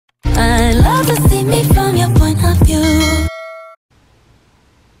see me from your point of view.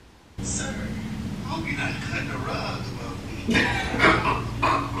 Sir, hope you're not cutting the rugs above me.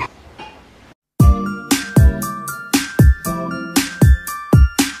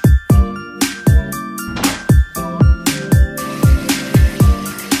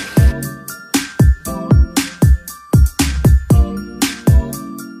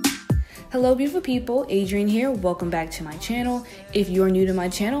 Hello beautiful people, Adrienne here. Welcome back to my channel. If you're new to my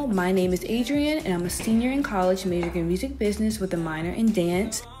channel, my name is Adrienne and I'm a senior in college majoring in music business with a minor in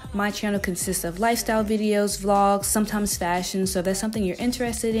dance. My channel consists of lifestyle videos, vlogs, sometimes fashion, so if that's something you're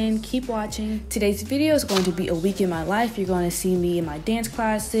interested in, keep watching. Today's video is going to be a week in my life. You're going to see me in my dance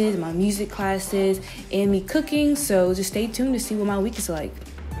classes, my music classes, and me cooking, so just stay tuned to see what my week is like.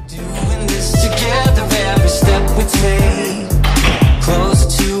 Doing this together, every step we take, closer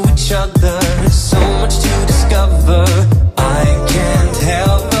to each other, so much to discover. I can't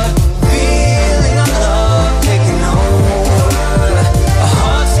help but feeling our love taking over. Our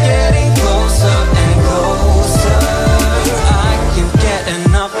hearts getting closer and closer. I can't get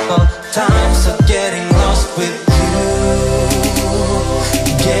enough of times of getting lost with you.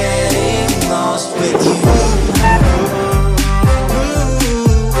 Getting lost with you.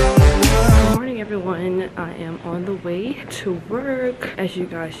 Everyone, I am on the way to work. As you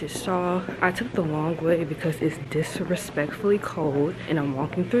guys just saw, I took the long way because it's disrespectfully cold and I'm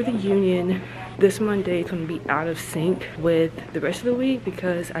walking through the Union. This Monday is going to be out of sync with the rest of the week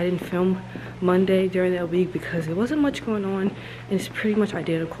because I didn't film Monday during that week because there wasn't much going on and it's pretty much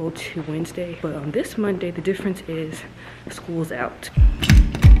identical to Wednesday. But on this Monday, the difference is school's out.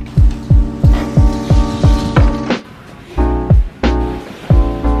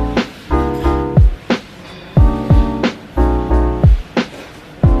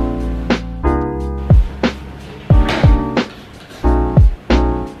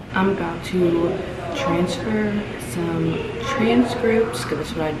 I'm about to transfer some transcripts because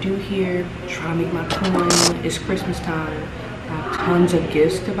that's what I do here. Try to make my coin. It's Christmas time. I have tons of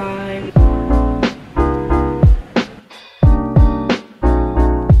gifts to buy.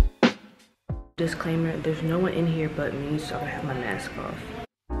 Disclaimer, there's no one in here but me, so I have my mask off.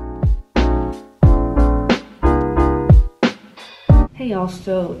 Hey y'all,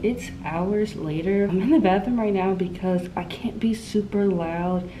 so it's hours later. I'm in the bathroom right now because I can't be super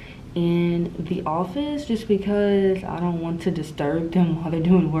loud in the office just because I don't want to disturb them while they're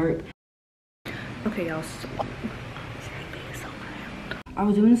doing work. Okay y'all, so I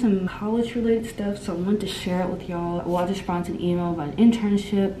was doing some college related stuff, so I wanted to share it with y'all. Well, I just responded to an email about an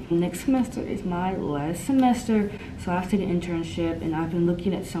internship. Next semester is my last semester, so I have to take an internship, and I've been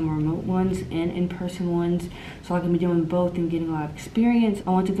looking at some remote ones and in-person ones, so I can be doing both and getting a lot of experience. I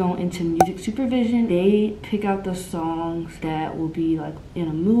want to go into music supervision. They pick out the songs that will be like in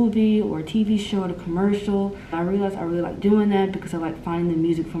a movie or a TV show or a commercial. I realized I really like doing that because I like finding the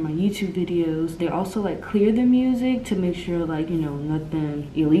music for my YouTube videos. They also like clear the music to make sure like, you know, nothing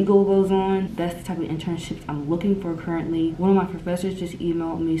illegal goes on. That's the type of internships I'm looking for currently. One of my professors just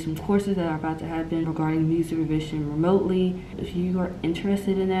emailed me some courses that are about to happen regarding music revision remotely. If you are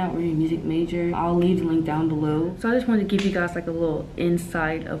interested in that or you're a music major, I'll leave the link down below. So I just wanted to give you guys like a little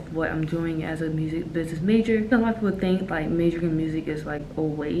insight of what I'm doing as a music business major. A lot of people think like majoring in music is like a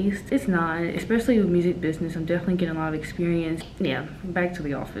waste. It's not, especially with music business. I'm definitely getting a lot of experience. Yeah, back to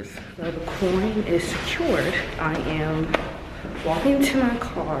the office. So the coin is secured. I am walking to my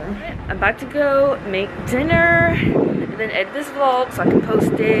car. I'm about to go make dinner and then edit this vlog so I can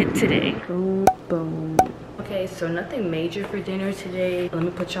post it today. Boom, boom. Okay, so nothing major for dinner today. Let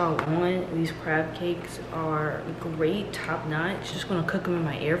me put y'all on. These crab cakes are great, top notch. Just gonna cook them in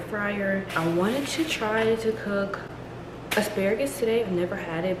my air fryer. I wanted to try to cook asparagus today. I've never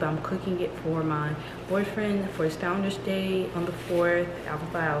had it, but I'm cooking it for my boyfriend for his Founders Day on the 4th, Alpha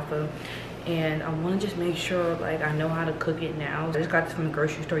Phi Alpha. And I want to just make sure like I know how to cook it now. I just got this from the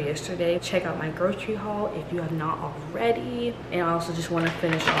grocery store yesterday. Check out my grocery haul if you have not already. And I also just want to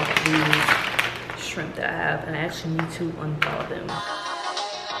finish off these shrimp that I have, and I actually need to unthaw them.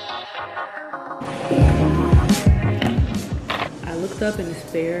 I looked up an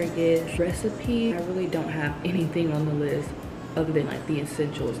asparagus recipe. I really don't have anything on the list other than like the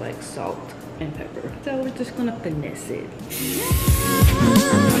essentials like salt and pepper. So we're just gonna finesse it.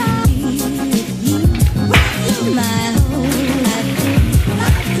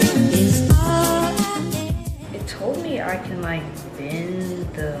 It told me I can like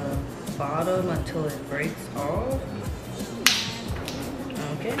bend the bottom until it breaks off.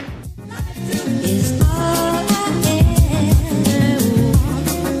 Okay.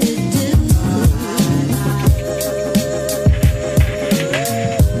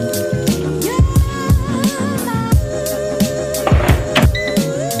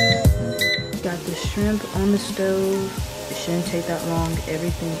 shouldn't take that long.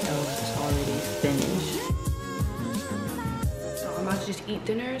 Everything else is already finished. So I'm about to just eat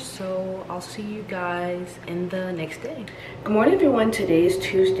dinner, so I'll see you guys in the next day. Good morning, everyone. Today is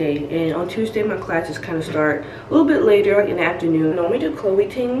Tuesday, and on Tuesday my classes kind of start a little bit later, like in the afternoon. I normally do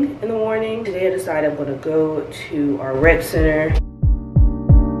clothing in the morning. Today I decided I'm gonna go to our rec center.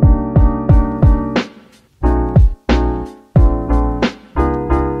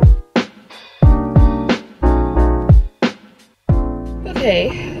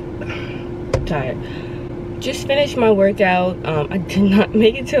 Okay, I'm tired. Just finished my workout. I did not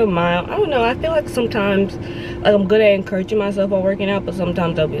make it to a mile. I don't know, I feel like sometimes I'm good at encouraging myself while working out, but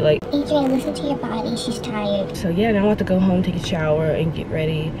sometimes I'll be like, Adrienne, listen to your body, she's tired. So yeah, now I have to go home, take a shower, and get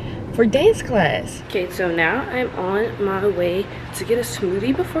ready for dance class. Okay, so now I'm on my way to get a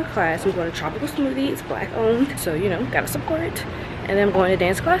smoothie before class. I'm going to Tropical Smoothie. It's black owned, so you know, gotta support. And then I'm going to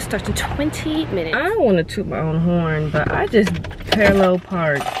dance class. Starts in 20 minutes. I don't want to toot my own horn, but I just parallel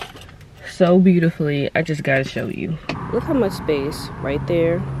parked so beautifully. I just gotta show you. Look how much space right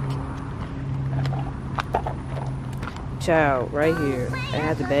there. Child, right here. I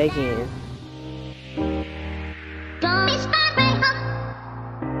had to bag in.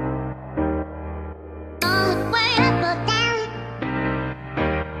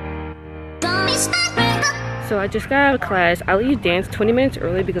 So I just got out of class. I leave dance 20 minutes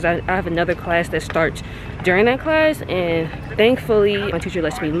early because I have another class that starts during that class, and thankfully my teacher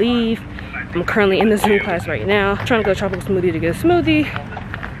lets me leave. I'm currently in the Zoom class right now. I'm trying to go to Tropical Smoothie to get a smoothie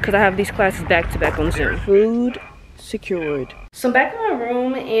because I have these classes back to back on Zoom. Food secured. So I'm back in my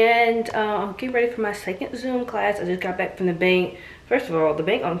room, and I'll get ready for my second Zoom class. I just got back from the bank. First of all, the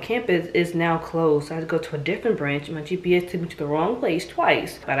bank on campus is now closed. I had to go to a different branch. My GPS took me to the wrong place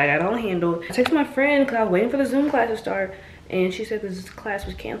twice, but I got it all handled. I texted my friend because I was waiting for the Zoom class to start, and she said this class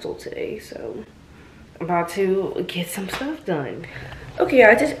was canceled today, so I'm about to get some stuff done. Okay,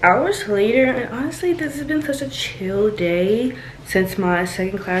 I just hours later, and honestly, this has been such a chill day since my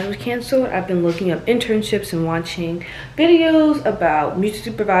second class was canceled. I've been looking up internships and watching videos about music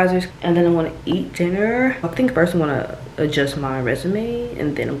supervisors, and then I want to eat dinner. I think first I want to adjust my resume,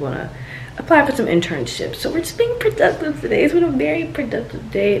 and then I'm going to apply for some internships. So we're just being productive today. It's been a very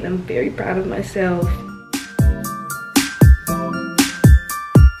productive day, and I'm very proud of myself.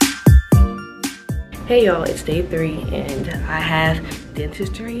 Hey y'all, it's day 3 and I have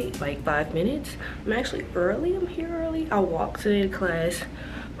dentistry like 5 minutes. I'm actually early. I'm here early. I walked today to class.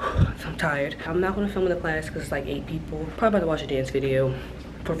 So I'm tired. I'm not going to film in the class because it's like 8 people. Probably about to watch a dance video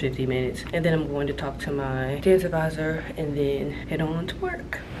for 50 minutes. And then I'm going to talk to my dance advisor and then head on to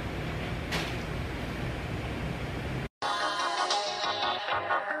work.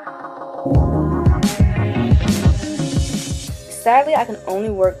 Sadly, I can only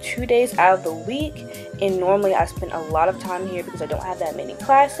work 2 days out of the week, and normally I spend a lot of time here because I don't have that many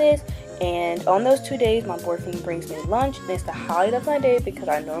classes. And on those 2 days, my boyfriend brings me lunch, and it's the highlight of my day because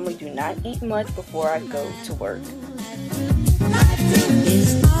I normally do not eat much before I go to work.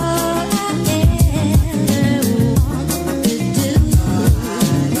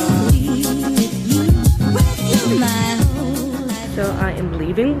 So I am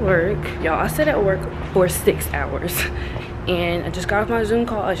leaving work. Y'all, I sat at work for 6 hours. And I just got off my Zoom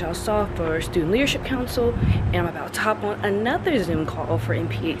call, as y'all saw, for Student Leadership Council, and I'm about to hop on another Zoom call for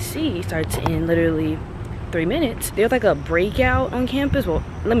MPHC. Starts in literally 3 minutes. There's like a breakout on campus. Well,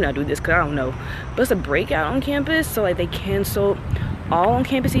 let me not do this because I don't know, but it's a breakout on campus, so like they canceled all on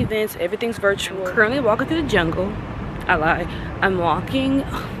campus events. Everything's virtual. I'm currently walking through the jungle. I lied. I'm walking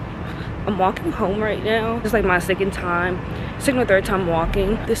home right now. It's like my second or third time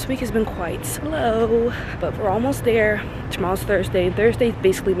walking. This week has been quite slow, but we're almost there. Tomorrow's Thursday. Thursday's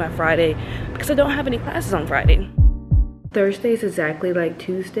basically my Friday because I don't have any classes on Friday. Thursday is exactly like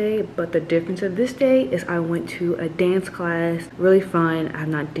Tuesday, but the difference of this day is I went to a dance class. Really fun. I have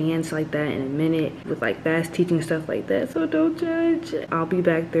not danced like that in a minute with like fast teaching and stuff like that, so don't judge. I'll be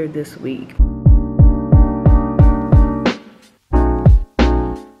back there this week.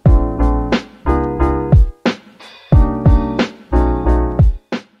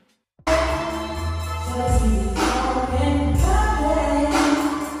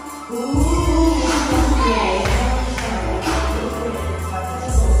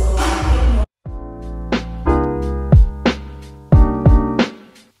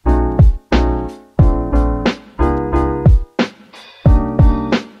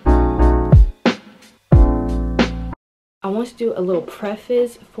 I want to do a little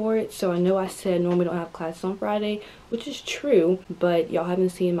preface for it. So I know I said normally don't have classes on Friday. which is true, but y'all haven't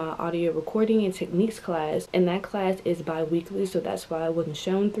seen my audio recording and techniques class, and that class is bi-weekly, so that's why I wasn't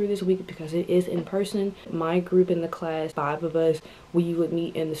shown through this week, because it is in person. My group in the class, 5 of us, we would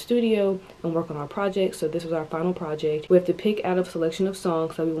meet in the studio and work on our project. So this was our final project. We have to pick out a selection of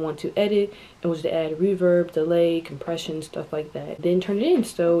songs that we want to edit, and we'll just add reverb, delay, compression, stuff like that, then turn it in.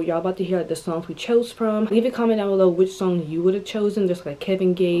 So y'all about to hear like the songs we chose from. Leave a comment down below which song you would have chosen. There's like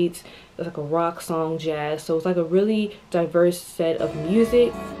Kevin Gates, there's like a rock song, jazz, so it's like a really diverse set of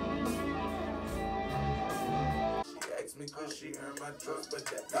music.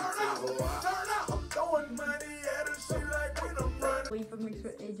 Leaf mixed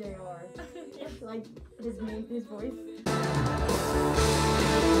with AJR. Like his voice.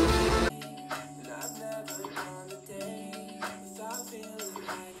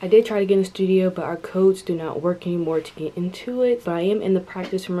 I did try to get in the studio, but our codes do not work anymore to get into it. But I am in the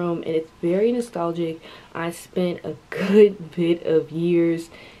practice room, and it's very nostalgic. I spent a good bit of years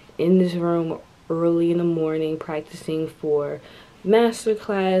in this room early in the morning practicing for master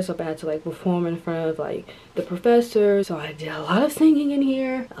class. I had to like perform in front of like the professor, so I did a lot of singing in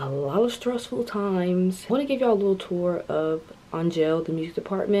here, a lot of stressful times. I want to give y'all a little tour of Angel, the music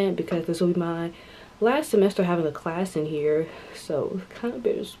department, because this will be my last semester having a class in here, so it's kind of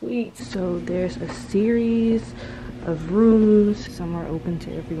bittersweet. So there's a series of rooms, some are open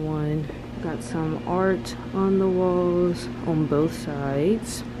to everyone. Got some art on the walls on both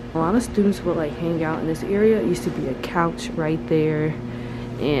sides. A lot of students would like hang out in this area. It used to be a couch right there,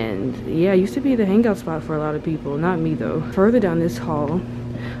 and yeah, it used to be the hangout spot for a lot of people. Not me though. Further down this hall,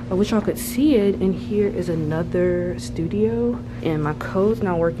 I wish y'all could see it, and here is another studio, and my code's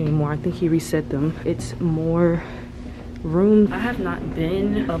not working anymore. I think he reset them. It's more rooms. I have not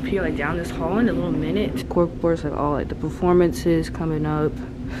been up here like down this hall in a little minute. Corkboards have all like the performances coming up.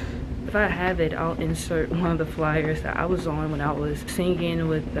 If I have it, I'll insert one of the flyers that I was on when I was singing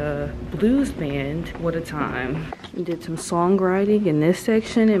with the blues band. What a time. We did some songwriting in this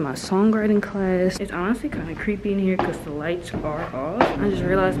section in my songwriting class. It's honestly kind of creepy in here because the lights are off. I just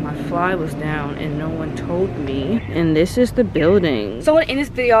realized my fly was down and no one told me. And this is the building. So I want to end this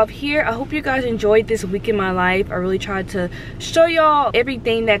video off here. I hope you guys enjoyed this week in my life. I really tried to show y'all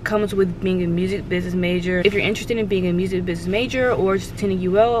everything that comes with being a music business major. If you're interested in being a music business major or just attending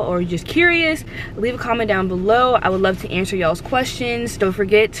UL or just curious, leave a comment down below. I would love to answer y'all's questions. Don't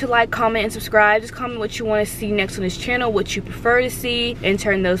forget to like, comment, and subscribe. Just comment what you want to see next on this channel, what you prefer to see, and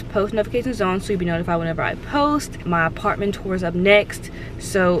turn those post notifications on so you'll be notified whenever I post. My apartment tour is up next,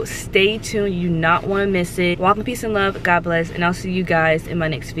 so stay tuned. You do not want to miss it. Walk in peace and love. God bless, and I'll see you guys in my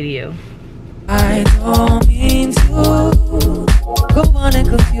next video. I don't mean to go on and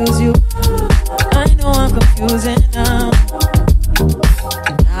confuse you. I know I'm confusing now.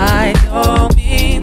 I don't